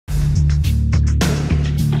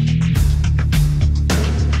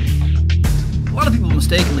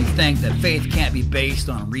mistakenly think that faith can't be based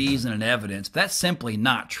on reason and evidence. That's simply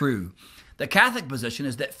not true. The Catholic position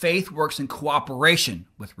is that faith works in cooperation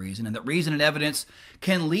with reason, and that reason and evidence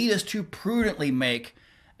can lead us to prudently make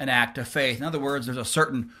an act of faith. In other words, there's a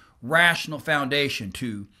certain rational foundation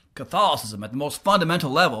to Catholicism. At the most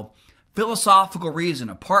fundamental level, philosophical reason,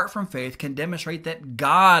 apart from faith, can demonstrate that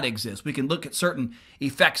God exists. We can look at certain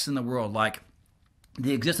effects in the world, like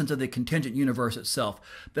the existence of the contingent universe itself,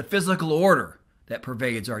 the physical order that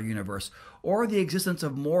pervades our universe, or the existence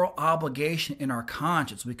of moral obligation in our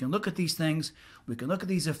conscience. We can look at these things, we can look at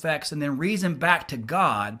these effects, and then reason back to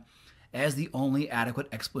God as the only adequate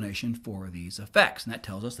explanation for these effects. And that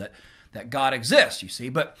tells us that God exists, you see.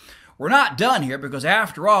 But we're not done here, because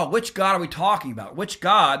after all, which God are we talking about? Which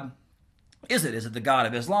God is it? Is it the God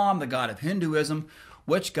of Islam, the God of Hinduism?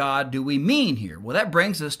 Which God do we mean here? Well, that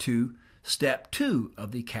brings us to step 2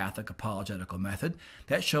 of the Catholic apologetical method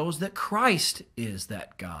that shows that Christ is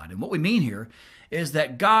that God. And what we mean here is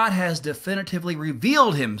that God has definitively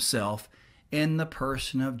revealed himself in the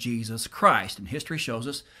person of Jesus Christ. And history shows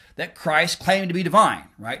us that Christ claimed to be divine,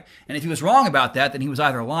 right? And if he was wrong about that, then he was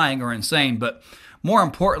either lying or insane. But more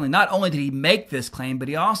importantly, not only did he make this claim, but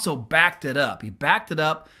he also backed it up. He backed it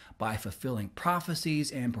up by fulfilling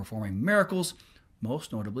prophecies and performing miracles,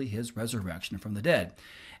 most notably his resurrection from the dead.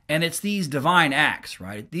 And it's these divine acts,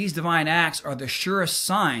 right? These divine acts are the surest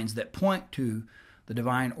signs that point to the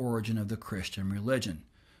divine origin of the Christian religion.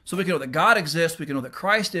 So we can know that God exists, we can know that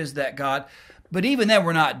Christ is that God, but even then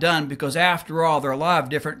we're not done, because after all, there are a lot of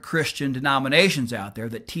different Christian denominations out there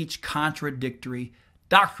that teach contradictory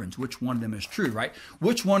doctrines. Which one of them is true, right?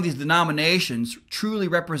 Which one of these denominations truly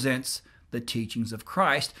represents the teachings of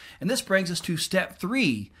Christ? And this brings us to step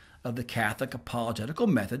 3 of the Catholic apologetical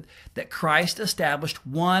method, that Christ established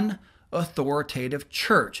one authoritative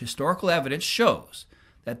church. Historical evidence shows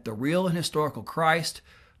that the real and historical Christ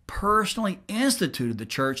personally instituted the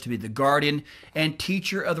church to be the guardian and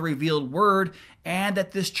teacher of the revealed word, and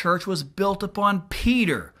that this church was built upon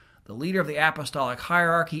Peter, the leader of the apostolic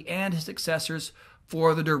hierarchy, and his successors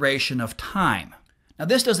for the duration of time. Now,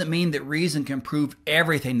 this doesn't mean that reason can prove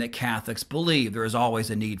everything that Catholics believe. There is always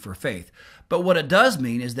a need for faith. But what it does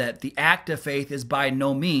mean is that the act of faith is by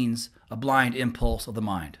no means a blind impulse of the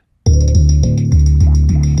mind.